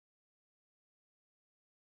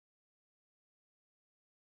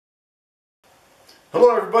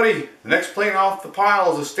Hello everybody, the next plane off the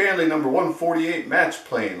pile is a Stanley No. 148 match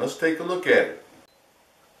plane. Let's take a look at it.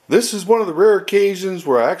 This is one of the rare occasions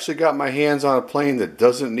where I actually got my hands on a plane that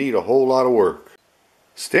doesn't need a whole lot of work.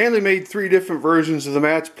 Stanley made 3 different versions of the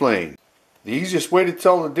match plane. The easiest way to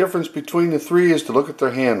tell the difference between the 3 is to look at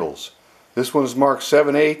their handles. This one is marked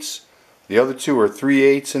 7/8, the other 2 are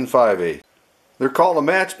 3/8 and 5/8. They're called a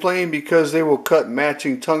match plane because they will cut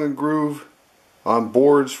matching tongue and groove on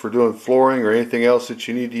boards for doing flooring or anything else that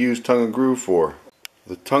you need to use tongue and groove for.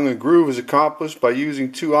 The tongue and groove is accomplished by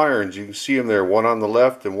using 2 irons. You can see them there, one on the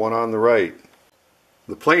left and one on the right.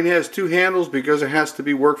 The plane has 2 handles because it has to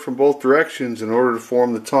be worked from both directions in order to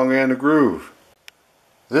form the tongue and the groove.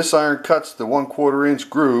 This iron cuts the 1/4 inch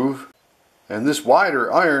groove, and this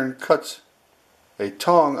wider iron cuts a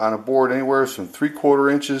tongue on a board anywhere from 3/4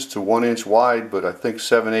 inches to 1 inch wide, but I think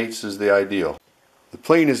 7/8 is the ideal. The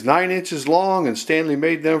plane is 9 inches long, and Stanley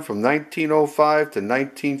made them from 1905 to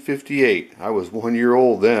 1958. I was 1 year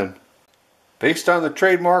old then. Based on the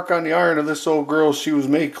trademark on the iron of this old girl, she was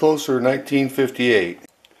made closer to 1958.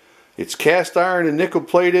 It's cast iron and nickel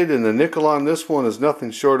plated, and the nickel on this one is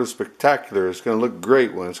nothing short of spectacular. It's going to look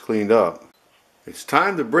great when it's cleaned up. It's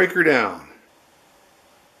time to break her down.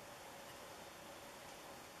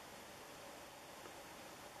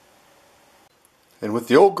 And with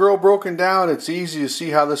the old girl broken down, it's easy to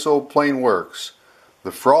see how this old plane works.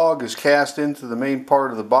 The frog is cast into the main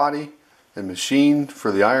part of the body and machined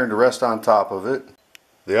for the iron to rest on top of it.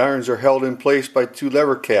 The irons are held in place by 2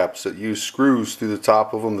 lever caps that use screws through the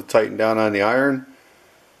top of them to tighten down on the iron.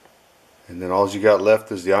 And then all you got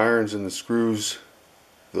left is the irons and the screws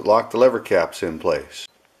that lock the lever caps in place.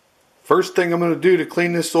 First thing I'm going to do to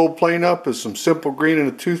clean this old plane up is some simple green and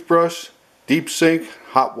a toothbrush. Deep sink,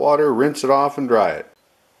 hot water, rinse it off and dry it.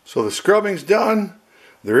 So the scrubbing's done.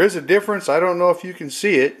 There is a difference. I don't know if you can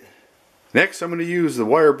see it. Next I'm going to use the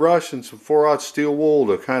wire brush and some 4/0 steel wool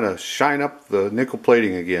to kind of shine up the nickel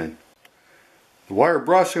plating again. The wire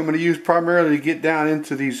brush I'm going to use primarily to get down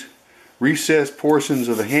into these recessed portions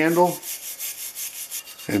of the handle,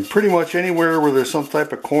 and pretty much anywhere where there's some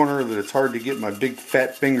type of corner that it's hard to get my big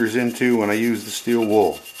fat fingers into when I use the steel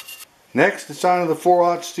wool. Next it's on to the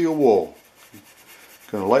 4/0 steel wool.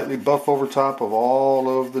 Going to lightly buff over top of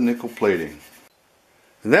all of the nickel plating.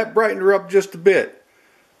 And that brightened her up just a bit.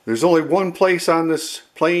 There's only one place on this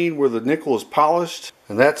plane where the nickel is polished,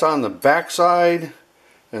 and that's on the back side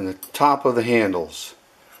and the top of the handles.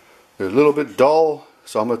 They're a little bit dull,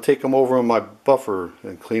 so I'm going to take them over on my buffer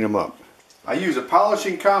and clean them up. I use a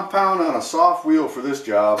polishing compound on a soft wheel for this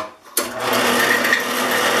job.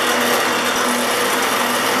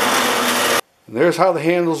 And there's how the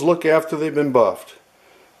handles look after they've been buffed.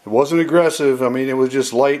 It wasn't aggressive. I mean, it was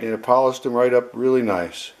just light, and it polished them right up really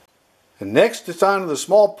nice. And next it's on to the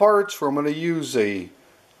small parts, where I'm going to use a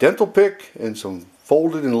dental pick and some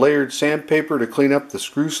folded and layered sandpaper to clean up the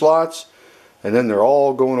screw slots, and then they're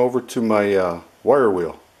all going over to my wire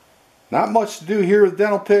wheel. Not much to do here with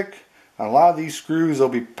dental pick. On a lot of these screws they'll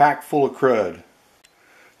be packed full of crud.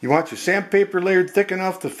 You want your sandpaper layered thick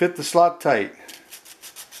enough to fit the slot tight.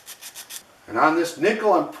 And on this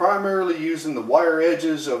nickel I'm primarily using the wire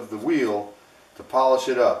edges of the wheel to polish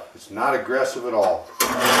it up. It's not aggressive at all.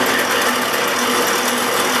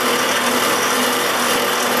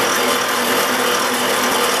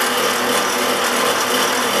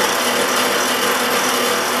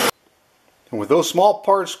 And with those small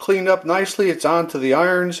parts cleaned up nicely, it's on to the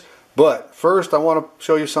irons. But first I want to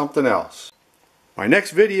show you something else. My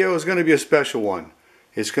next video is going to be a special one.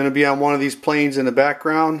 It's going to be on one of these planes in the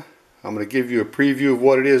background. I'm going to give you a preview of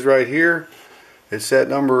what it is right here. It's at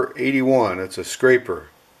number 81. It's a scraper.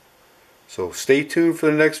 So stay tuned for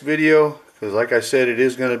the next video, because like I said, it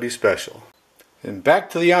is going to be special. And back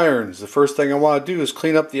to the irons. The first thing I want to do is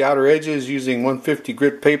clean up the outer edges using 150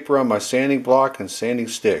 grit paper on my sanding block and sanding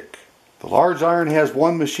stick. The large iron has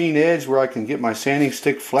one machine edge where I can get my sanding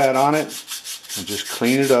stick flat on it and just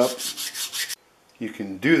clean it up. You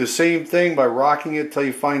can do the same thing by rocking it till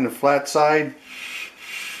you find the flat side.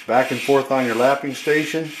 Back and forth on your lapping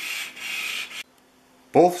station.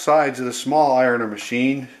 Both sides of the small iron are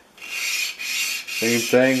machined. Same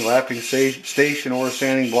thing, lapping station or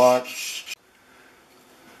sanding block.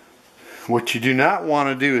 What you do not want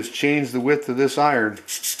to do is change the width of this iron,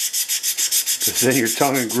 because then your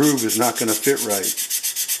tongue and groove is not going to fit right.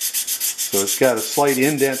 So it's got a slight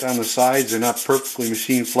indent on the sides. They're not perfectly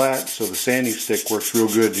machined flat, so the sanding stick works real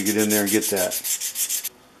good to get in there and get that.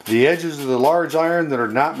 The edges of the large iron that are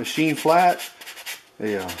not machined flat,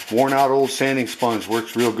 the worn out old sanding sponge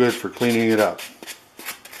works real good for cleaning it up.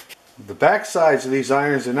 The back sides of these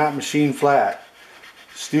irons are not machined flat.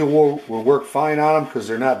 Steel wool will work fine on them because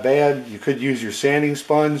they're not bad. You could use your sanding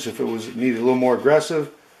sponge if it was needed a little more aggressive.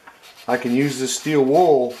 I can use this steel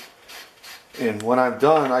wool, and when I'm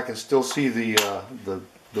done I can still see the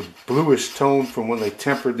bluish tone from when they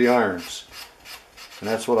tempered the irons. And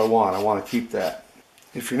that's what I want. I want to keep that.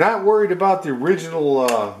 If you're not worried about the original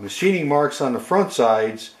machining marks on the front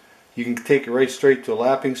sides, you can take it right straight to a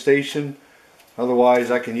lapping station. Otherwise,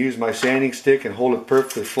 I can use my sanding stick and hold it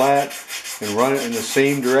perfectly flat and run it in the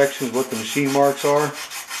same direction as what the machine marks are.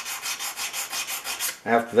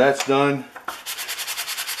 After that's done,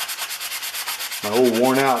 my old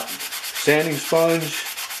worn out sanding sponge,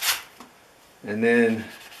 and then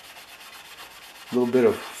a little bit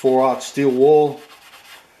of 4/0 steel wool,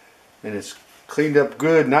 and it's cleaned up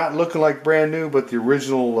good, not looking like brand new, but the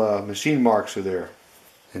original machine marks are there.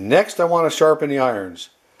 And next I want to sharpen the irons.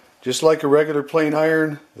 Just like a regular plain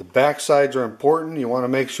iron, the back sides are important. You want to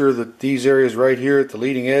make sure that these areas right here at the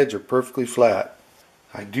leading edge are perfectly flat.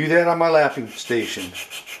 I do that on my lapping station.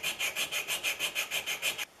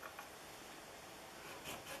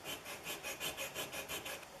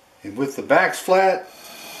 And with the backs flat,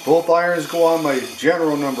 both irons go on my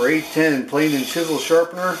general number 810 plane and chisel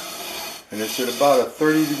sharpener, and it's at about a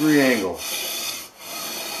 30-degree angle.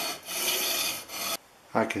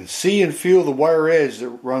 I can see and feel the wire edge that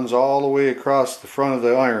runs all the way across the front of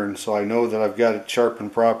the iron, so I know that I've got it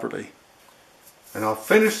sharpened properly. And I'll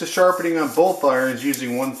finish the sharpening on both irons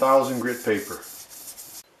using 1000 grit paper.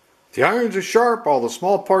 The irons are sharp, all the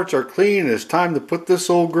small parts are clean, and it's time to put this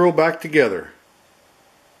old girl back together.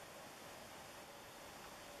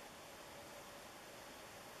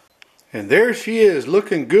 And there she is,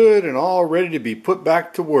 looking good and all ready to be put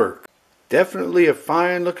back to work. Definitely a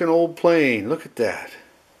fine looking old plane. Look at that.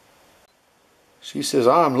 She says,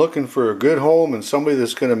 I'm looking for a good home and somebody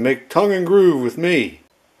that's going to make tongue and groove with me.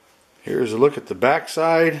 Here's a look at the back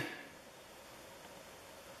side.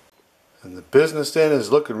 And the business end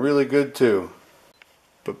is looking really good too.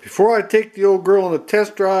 But before I take the old girl on a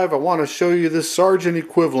test drive, I want to show you this Sargent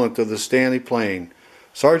equivalent of the Stanley plane.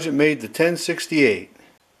 Sargent made the 1068.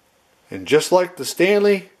 And just like the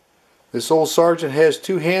Stanley, this old Sargent has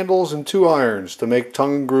 2 handles and 2 irons to make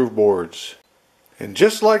tongue and groove boards. And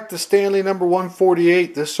just like the Stanley number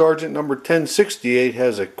 148, this Sargent number 1068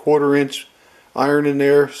 has a 1/4 inch iron in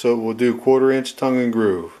there, so it will do 1/4 inch tongue and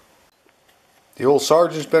groove. The old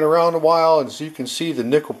Sargent's been around a while, and as you can see, the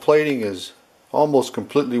nickel plating is almost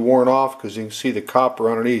completely worn off because you can see the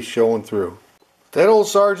copper underneath showing through. That old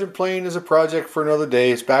Sargent plane is a project for another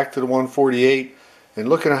day. It's back to the 148, and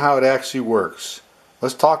looking at how it actually works.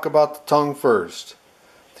 Let's talk about the tongue first.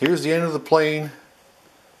 Here's the end of the plane,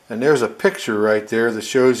 and there's a picture right there that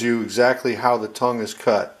shows you exactly how the tongue is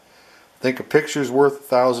cut. I think a picture's worth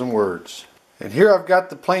 1,000 words. And here I've got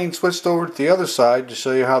the plane switched over to the other side to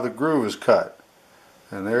show you how the groove is cut.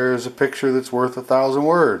 And there's a picture that's worth 1,000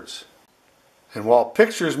 words. And while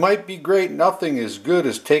pictures might be great, nothing as good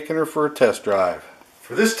as taking her for a test drive.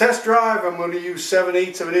 For this test drive, I'm going to use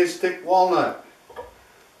 7/8 of an inch thick walnut.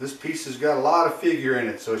 This piece has got a lot of figure in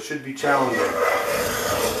it, so it should be challenging.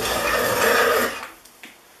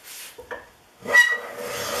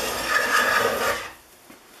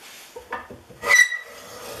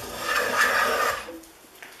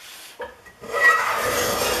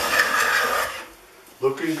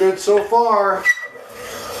 Looking good so far.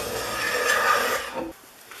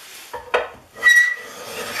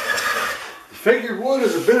 The figured wood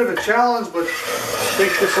is a bit of a challenge, but I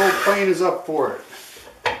think this old plane is up for it.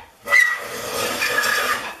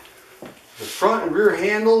 The front and rear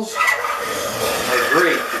handles are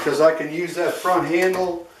great because I can use that front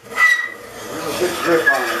handle with a real good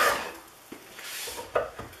grip on it.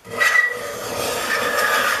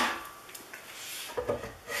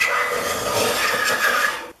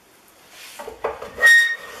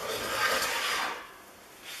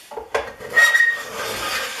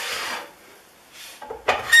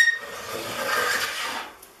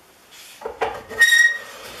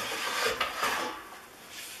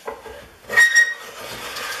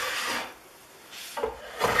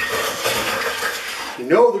 You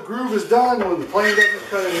know the groove is done when the plane doesn't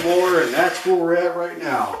cut anymore, and that's where we're at right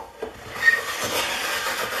now.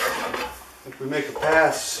 If we make a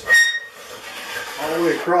pass all the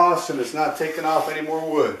way across and it's not taking off any more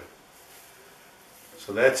wood.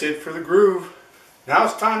 So that's it for the groove. Now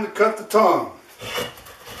it's time to cut the tongue.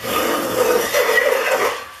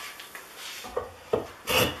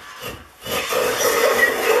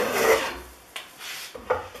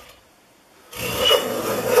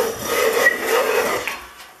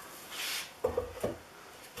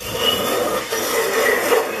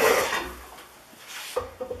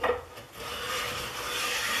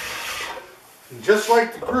 just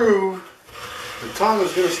like the groove, the tongue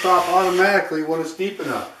is going to stop automatically when it's deep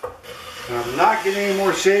enough. And I'm not getting any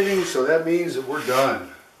more shavings, so that means that we're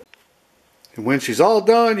done. And when she's all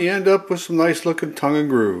done, you end up with some nice looking tongue and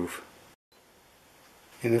groove.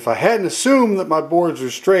 And if I hadn't assumed that my boards were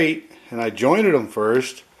straight and I jointed them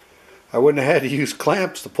first, I wouldn't have had to use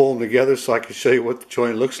clamps to pull them together so I could show you what the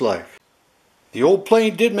joint looks like. The old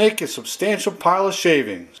plane did make a substantial pile of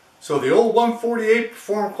shavings. So the old 148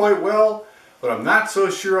 performed quite well, but I'm not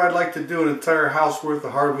so sure I'd like to do an entire house worth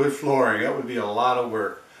of hardwood flooring. That would be a lot of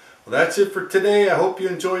work. Well, that's it for today. I hope you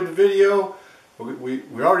enjoyed the video. We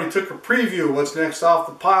already took a preview of what's next off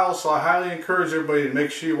the pile, so I highly encourage everybody to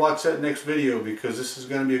make sure you watch that next video because this is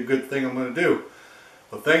going to be a good thing I'm going to do.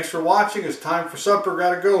 Well, thanks for watching. It's time for supper.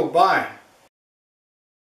 Gotta go. Bye.